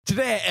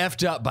Today I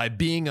effed up by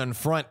being on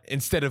front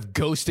instead of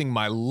ghosting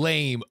my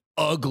lame,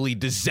 ugly,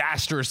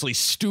 disastrously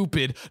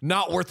stupid,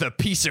 not worth a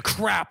piece of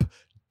crap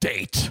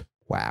date.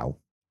 Wow.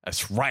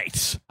 That's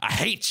right. I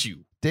hate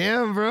you.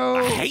 Damn,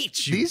 bro. I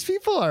hate you. These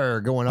people are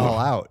going all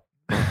out.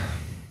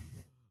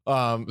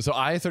 So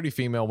I, 30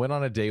 female, went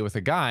on a date with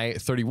a guy,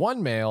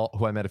 31 male,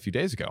 who I met a few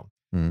days ago.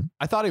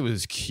 I thought he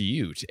was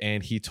cute,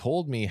 and he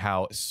told me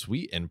how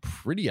sweet and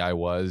pretty I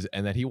was,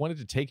 and that he wanted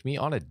to take me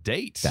on a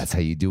date. That's how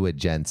you do it,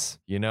 gents.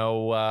 You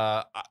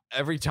know,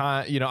 every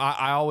time, you know,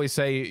 I always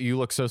say you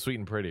look so sweet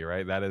and pretty,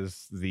 right?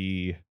 That's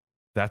the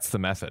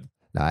method.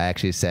 No, I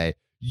actually say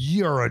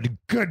you're a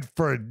good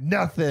for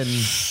nothing,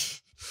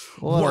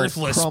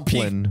 worthless,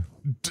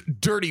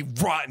 dirty,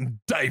 rotten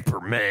diaper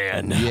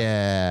man.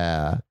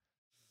 Yeah,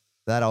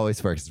 that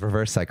always works. It's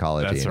reverse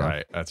psychology. That's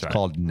right. That's right. It's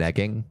called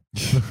negging.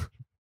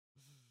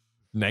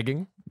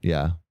 Negging?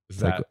 Yeah.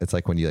 It's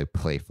like when you like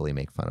playfully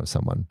make fun of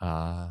someone.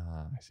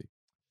 I see.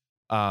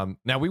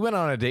 Now we went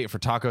on a date for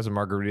tacos and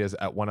margaritas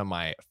at one of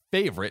my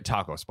favorite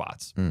taco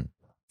spots.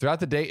 Throughout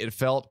the date, it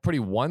felt pretty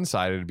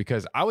one-sided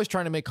because I was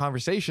trying to make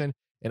conversation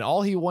and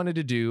all he wanted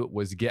to do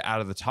was get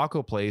out of the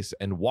taco place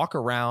and walk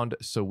around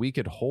so we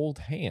could hold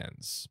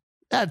hands.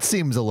 That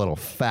seems a little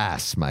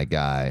fast, my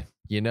guy.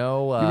 You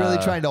know, you're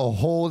really trying to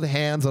hold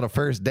hands on a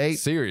first date?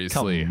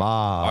 Seriously. Come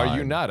on. Are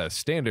you not a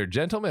standard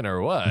gentleman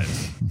or what?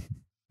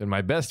 In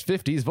my best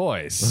 50s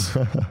voice.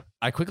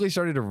 I quickly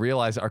started to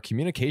realize our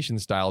communication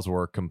styles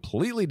were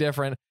completely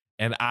different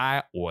and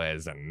I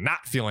was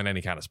not feeling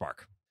any kind of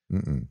spark.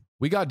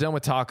 We got done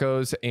with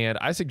tacos and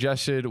I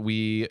suggested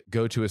we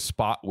go to a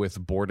spot with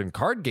board and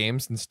card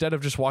games instead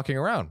of just walking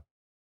around.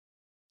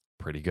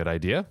 Pretty good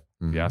idea,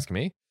 if you ask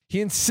me.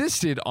 He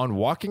insisted on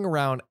walking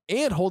around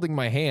and holding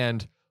my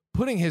hand,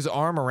 putting his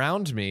arm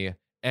around me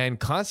and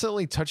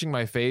constantly touching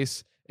my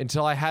face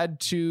until I had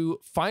to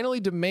finally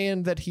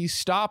demand that he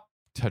stop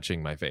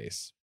touching my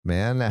face.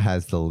 Man that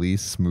has the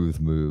least smooth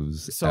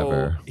moves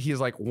ever. He's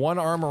like one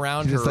arm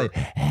around her.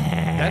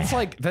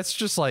 That's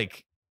just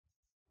like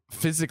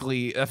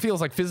physically, that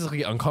feels like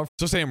physically uncomfortable.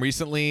 So Sam,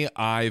 recently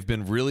I've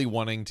been really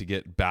wanting to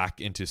get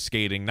back into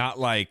skating, not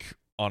like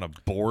on a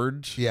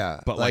board. Yeah,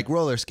 but like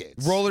roller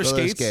skates. Roller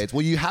skates.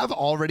 Well, you have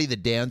already the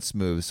dance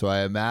moves, so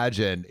I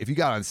imagine if you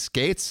got on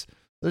skates,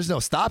 there's no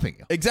stopping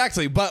you.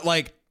 Exactly, but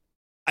like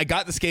I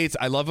got the skates.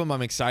 I love them.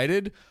 I'm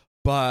excited.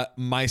 But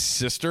my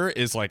sister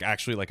is like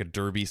actually like a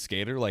derby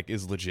skater, like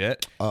is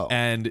legit. Oh.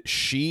 And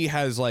she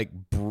has like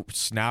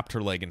snapped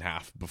her leg in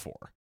half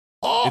before.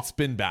 Oh, it's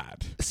been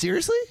bad.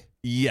 Seriously?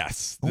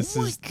 Yes. This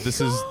is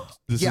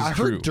yeah, I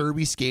true. heard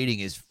derby skating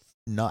is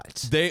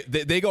nuts. They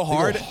go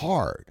hard. They go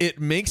hard. It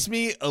makes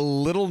me a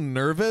little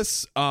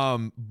nervous.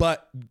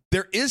 But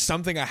there is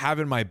something I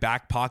have in my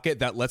back pocket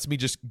that lets me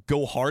just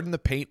go hard in the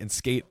paint and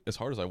skate as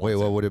hard as I want. Wait,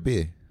 what would it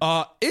be?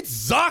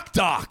 It's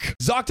ZocDoc.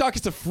 ZocDoc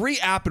is a free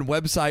app and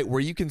website where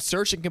you can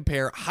search and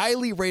compare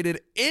highly rated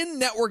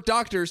in-network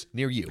doctors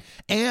near you.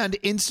 And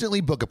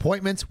instantly book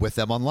appointments with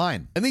them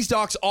online. And these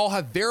docs all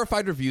have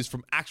verified reviews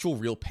from actual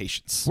real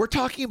patients. We're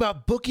talking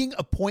about booking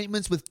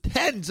appointments with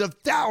tens of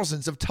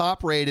thousands of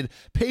top-rated,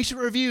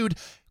 patient-reviewed,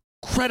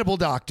 credible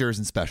doctors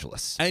and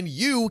specialists. And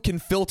you can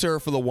filter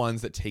for the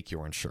ones that take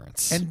your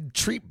insurance. And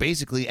treat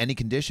basically any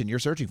condition you're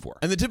searching for.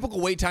 And the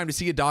typical wait time to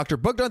see a doctor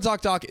booked on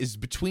ZocDoc is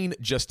between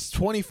just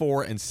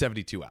 24 and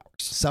 72 hours.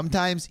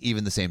 Sometimes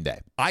even the same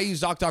day. I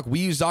use ZocDoc, we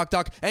use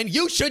ZocDoc, and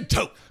you should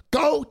too.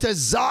 Go to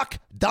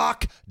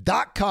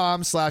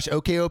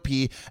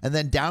ZocDoc.com/OKOP and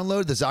then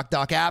download the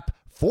ZocDoc app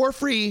for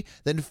free,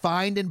 then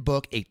find and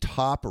book a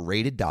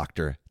top-rated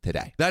doctor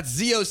today. That's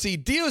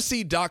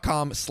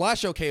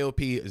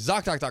ZocDoc.com/OKOP,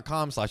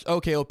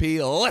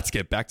 ZocDoc.com/OKOP. Let's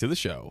get back to the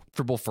show.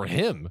 For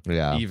him,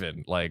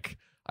 even. Like,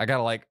 I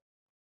gotta like,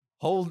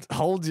 hold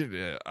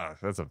you.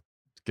 That's a,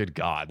 good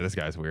God, this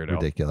guy's weirdo.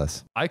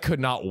 Ridiculous. I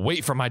could not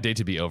wait for my day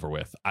to be over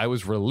with. I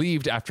was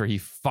relieved after he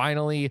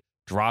finally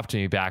dropped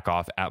me back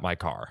off at my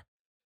car.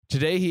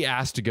 Today, he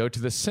asked to go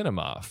to the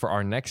cinema for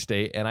our next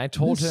date, and I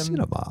told him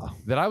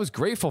that I was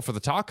grateful for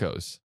the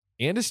tacos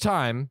and his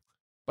time,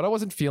 but I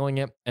wasn't feeling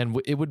it, and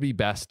it would be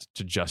best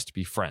to just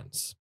be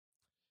friends.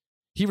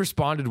 He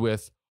responded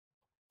with,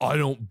 "I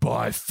don't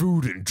buy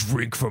food and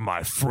drink from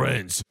my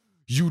friends.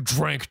 You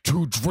drank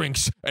 2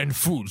 drinks and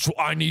food, so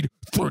I need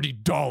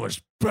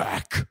 $30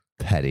 back."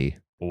 Petty.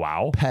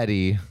 Wow.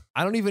 Petty.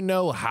 I don't even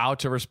know how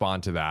to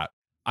respond to that.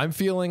 I'm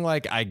feeling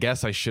like I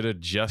guess I should have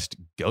just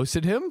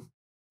ghosted him.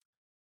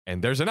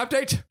 And there's an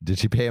update. Did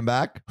she pay him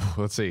back?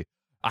 Let's see.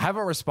 I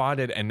haven't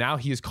responded, and now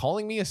he is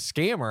calling me a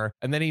scammer,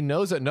 and then he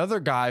knows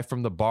another guy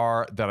from the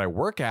bar that I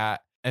work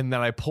at, and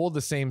then I pulled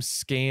the same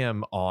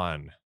scam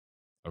on.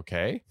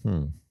 Okay?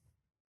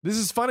 This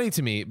is funny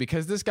to me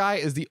because this guy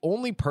is the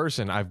only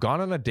person I've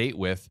gone on a date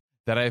with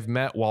that I've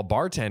met while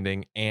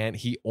bartending, and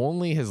he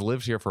only has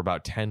lived here for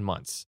about 10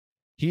 months.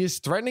 He is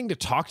threatening to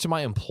talk to my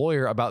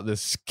employer about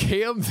this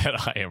scam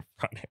that I am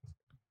running.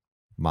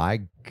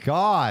 My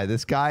God,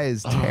 this guy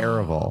is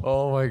terrible.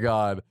 Oh my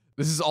God.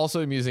 This is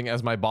also amusing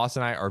as my boss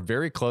and I are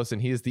very close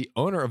and he is the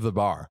owner of the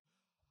bar.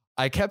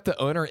 I kept the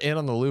owner in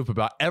on the loop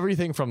about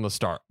everything from the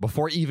start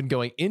before even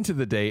going into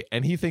the date,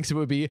 and he thinks it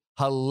would be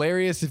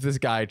hilarious if this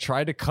guy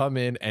tried to come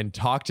in and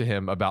talk to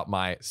him about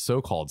my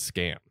so-called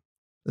scam.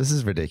 This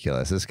is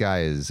ridiculous. This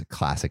guy is a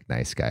classic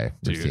nice guy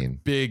we've seen.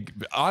 Big.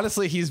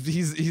 Honestly,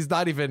 he's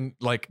not even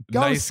like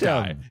Ghost nice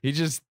guy. him. He's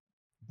just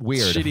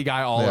Weird. shitty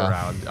guy all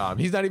around.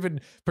 He's not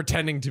even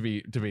pretending to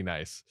be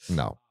nice.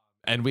 No.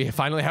 And we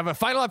finally have a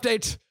final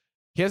update.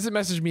 He hasn't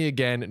messaged me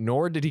again,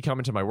 nor did he come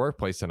into my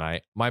workplace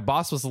tonight. My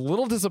boss was a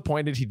little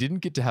disappointed he didn't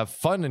get to have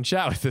fun and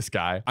chat with this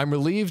guy. I'm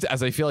relieved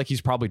as I feel like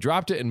he's probably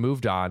dropped it and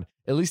moved on.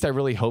 At least I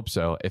really hope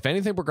so. If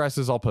anything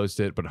progresses, I'll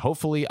post it, but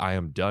hopefully I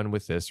am done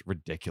with this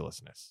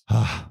ridiculousness.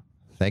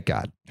 Thank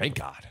God. Thank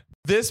God.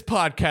 This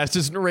podcast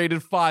isn't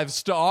rated 5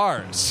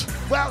 stars.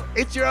 Well,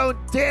 it's your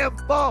own damn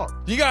fault.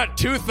 You got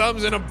 2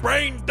 thumbs and a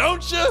brain,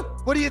 don't you?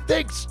 What do you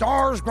think?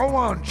 Stars grow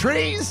on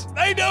trees?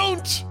 They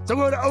don't. So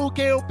go to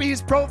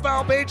OKOP's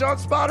profile page on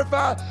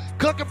Spotify,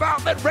 click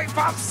about, then rate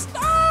 5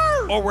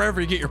 stars. Or wherever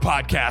you get your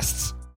podcasts.